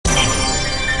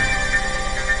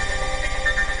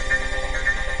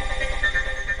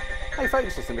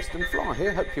folks, it's the Mr. Fly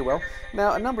here, hope you're well.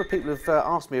 Now, a number of people have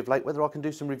asked me of late whether I can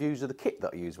do some reviews of the kit that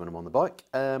I use when I'm on the bike,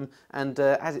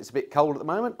 as it's a bit cold at the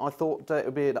moment, I thought it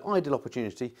would be an ideal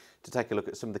opportunity to take a look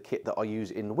at some of the kit that I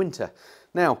use in the winter.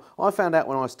 Now, I found out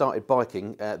when I started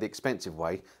biking the expensive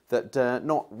way that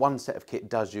not one set of kit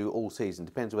does you all season.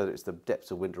 Depends whether it's the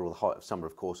depths of winter or the height of summer,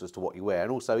 of course, as to what you wear.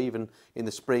 And also, even in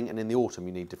the spring and in the autumn,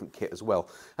 you need different kit as well.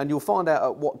 And you'll find out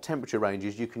at what temperature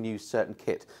ranges you can use certain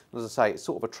kit. And as I say, it's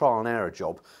sort of a trial and error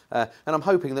job. And I'm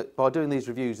hoping that by doing these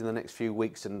reviews in the next few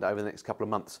weeks and over the next couple of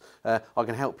months, I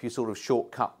can help you sort of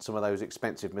shortcut some of those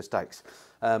expensive mistakes.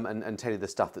 And tell you the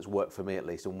stuff that's worked for me at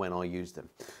least and when I use them.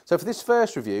 So for this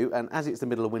first review, and as it's the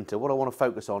middle of winter, what I want to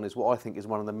focus on is what I think is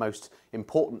one of the most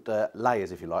important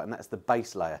layers, if you like, and that's the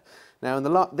base layer. Now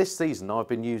in this season I've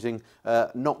been using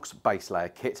Knox base layer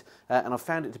kit and I've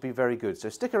found it to be very good. So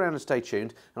stick around and stay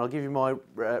tuned and I'll give you my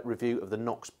review of the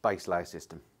Knox base layer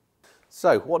system.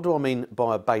 So, what do I mean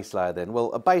by a base layer then?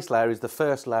 Well, a base layer is the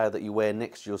first layer that you wear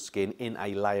next to your skin in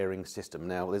a layering system.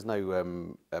 Now, there's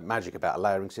no magic about a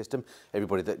layering system.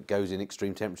 Everybody that goes in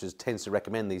extreme temperatures tends to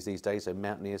recommend these days, so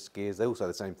mountaineers, skiers, they're also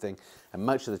the same thing, and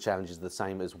most of the challenges are the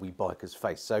same as we bikers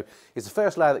face. So, it's the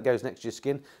first layer that goes next to your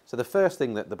skin, so the first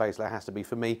thing that the base layer has to be,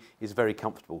 for me, is very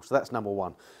comfortable. So that's number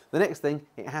one. The next thing,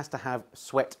 it has to have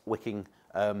sweat wicking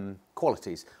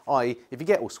qualities, i.e. if you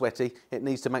get all sweaty, it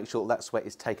needs to make sure that sweat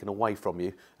is taken away from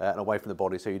you and away from the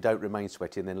body so you don't remain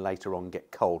sweaty and then later on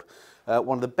get cold.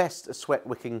 One of the best sweat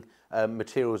wicking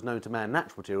materials known to man,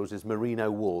 natural materials, is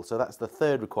merino wool. So that's the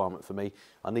third requirement for me.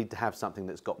 I need to have something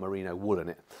that's got merino wool in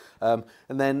it. And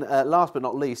then last but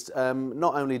not least,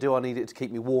 not only do I need it to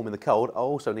keep me warm in the cold, I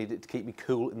also need it to keep me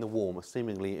cool in the warm, a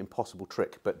seemingly impossible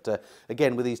trick. But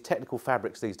again, with these technical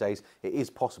fabrics these days, it is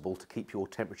possible to keep your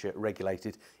temperature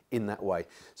regulated in that way.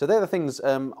 So they're the things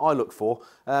I look for.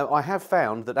 I have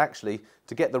found that actually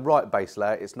to get the right base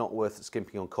layer, it's not worth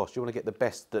skimping on cost. You want to get the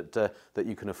best that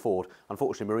you can afford.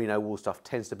 Unfortunately, merino wool stuff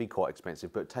tends to be quite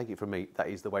expensive, but take it from me, that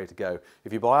is the way to go.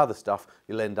 If you buy other stuff,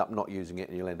 you'll end up not using it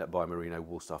and you'll end up buying merino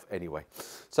wool stuff anyway.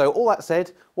 So all that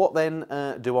said, what then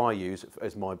do I use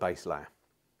as my base layer?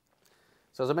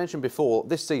 So as I mentioned before,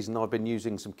 this season I've been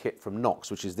using some kit from Knox,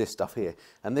 which is this stuff here,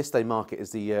 and this they market as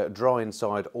the dry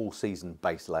inside all season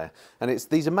base layer. And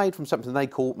these are made from something they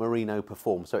call Merino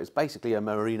Perform, so it's basically a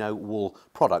merino wool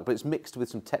product, but it's mixed with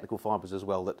some technical fibres as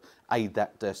well that aid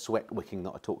that sweat wicking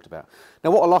that I talked about.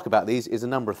 Now what I like about these is a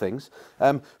number of things.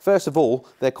 First of all,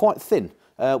 they're quite thin.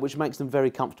 Which makes them very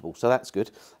comfortable, so that's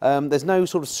good. There's no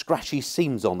sort of scratchy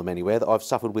seams on them anywhere that I've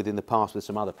suffered with in the past with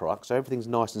some other products, so everything's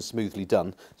nice and smoothly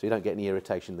done, so you don't get any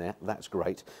irritation there. That's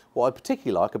great. What I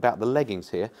particularly like about the leggings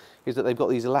here is that they've got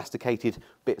these elasticated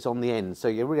bits on the end, so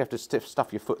you really have to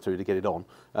stuff your foot through to get it on,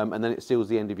 and then it seals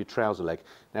the end of your trouser leg.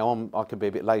 Now I can be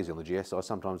a bit lazy on the GS, so I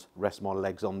sometimes rest my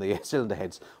legs on the cylinder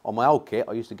heads. On my old kit,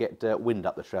 I used to get wind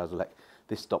up the trouser leg.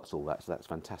 This stops all that, so that's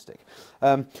fantastic.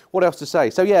 What else to say?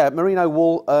 So yeah, merino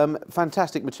wool,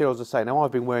 fantastic materials to say. Now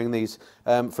I've been wearing these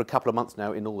for a couple of months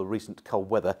now in all the recent cold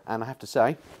weather, and I have to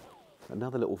say,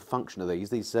 another little function of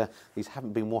these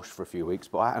haven't been washed for a few weeks,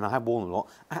 but I have worn them a lot,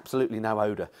 absolutely no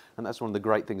odour, and that's one of the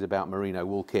great things about merino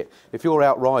wool kit. If you're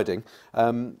out riding,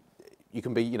 you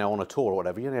can be, you know, on a tour or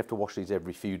whatever, you only have to wash these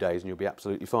every few days and you'll be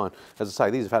absolutely fine. As I say,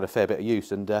 these have had a fair bit of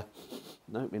use and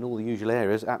no, in all the usual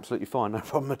areas, absolutely fine, no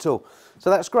problem at all. So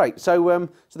that's great. So,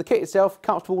 so the kit itself,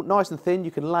 comfortable, nice and thin,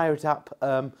 you can layer it up,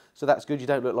 so that's good. You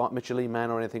don't look like Michelin Man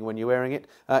or anything when you're wearing it.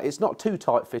 It's not too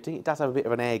tight fitting, it does have a bit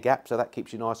of an air gap, so that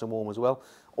keeps you nice and warm as well.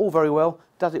 All very well.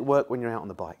 Does it work when you're out on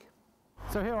the bike?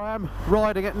 So here I am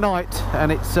riding at night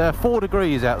and it's 4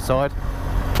 degrees outside,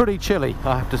 pretty chilly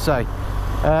I have to say.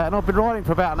 And I've been riding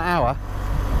for about an hour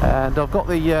and I've got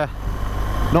the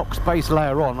Knox base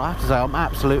layer on. I have to say I'm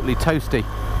absolutely toasty.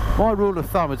 My rule of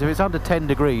thumb is if it's under 10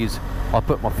 degrees I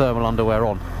put my thermal underwear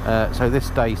on, so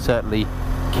this day certainly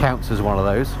counts as one of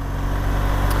those.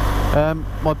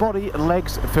 My body and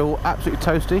legs feel absolutely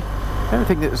toasty.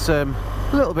 Everything that's a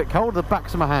little bit cold, the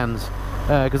backs of my hands,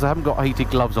 because I haven't got heated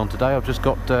gloves on today, I've just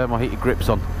got my heated grips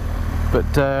on.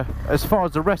 But as far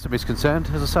as the rest of me is concerned,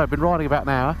 as I say, I've been riding about an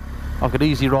hour. I could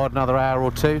easily ride another hour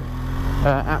or two,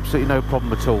 absolutely no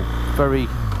problem at all. Very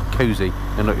cosy,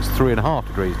 and look, it's 3.5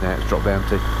 degrees now it's dropped down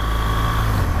to.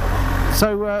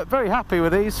 So very happy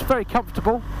with these, very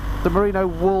comfortable. The merino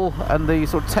wool and the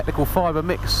sort of technical fibre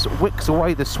mix wicks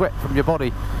away the sweat from your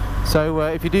body. So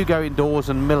if you do go indoors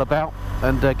and mill about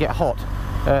and get hot,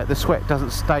 the sweat doesn't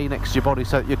stay next to your body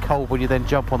so that you're cold when you then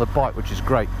jump on the bike, which is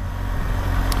great.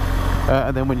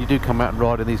 And then when you do come out and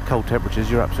ride in these cold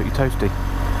temperatures, you're absolutely toasty.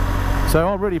 So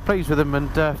I'm really pleased with them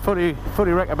and fully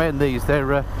recommend these.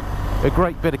 They're a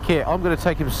great bit of kit. I'm going to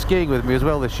take him skiing with me as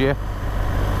well this year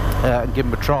and give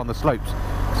him a try on the slopes.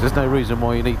 So there's no reason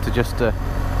why you need to just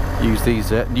use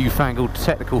these newfangled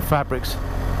technical fabrics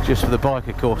just for the bike,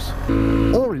 of course,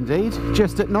 or indeed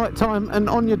just at night time and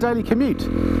on your daily commute.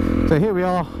 So here we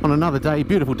are on another day,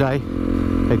 beautiful day,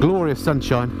 a glorious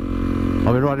sunshine.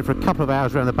 I've been riding for a couple of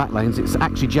hours around the back lanes. It's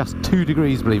actually just 2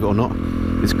 degrees, believe it or not.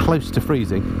 It's close to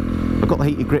freezing. I've got the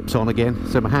heated grips on again,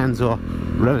 so my hands are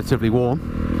relatively warm,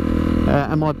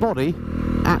 and my body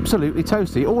absolutely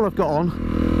toasty. All I've got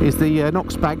on is the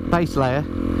Knox base layer,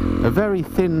 a very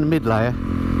thin mid layer,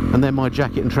 and then my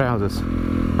jacket and trousers.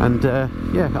 And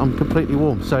yeah, I'm completely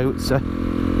warm, so it's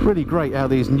really great how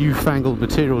these newfangled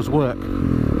materials work.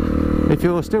 If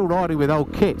you're still riding with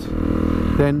old kit,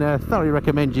 then thoroughly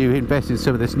recommend you invest in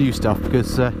some of this new stuff,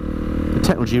 because the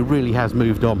technology really has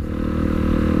moved on.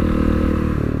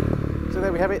 So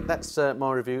there we have it. That's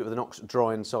my review of the Knox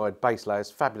dry inside base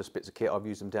layers. Fabulous bits of kit. I've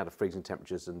used them down to freezing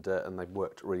temperatures, and they've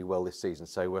worked really well this season.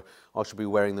 So I should be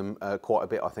wearing them quite a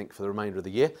bit, I think, for the remainder of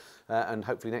the year, and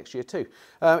hopefully next year too.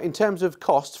 In terms of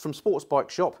cost, from Sports Bike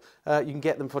Shop, you can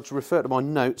get them, to refer to my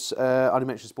notes, I only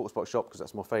mentioned Sports Bike Shop because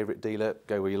that's my favourite dealer.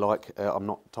 Go where you like. I'm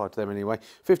not tied to them anyway.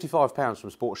 £55 from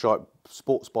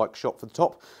Sports Bike Shop for the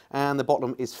top, and the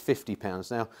bottom is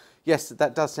 £50. Now, yes,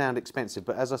 that does sound expensive,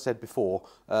 but as I said before,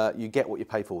 you get what you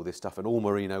pay for with this stuff, and all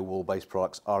merino wool-based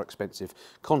products are expensive.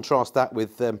 Contrast that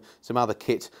with some other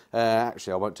kit.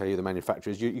 Actually, I won't tell you the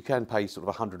manufacturers. You can pay sort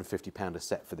of £150 a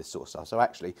set for this sort of stuff. So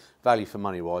actually, value for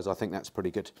money-wise, I think that's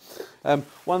pretty good.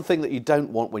 One thing that you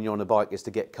don't want when you're on a bike is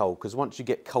to get cold, because once you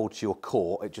get cold to your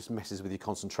core, it just messes with your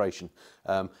concentration,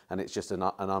 and it's just an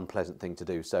unpleasant thing to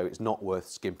do. So it's not worth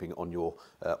skimping on your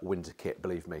winter kit,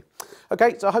 believe me.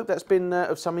 Okay, so I hope that's been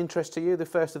of some interest to you, the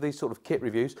first of these sort of kit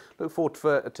reviews. Look forward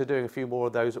to doing a few more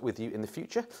of those with you in the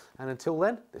future, and until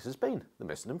then, this has been the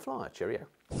Missing and Flyer. Cheerio.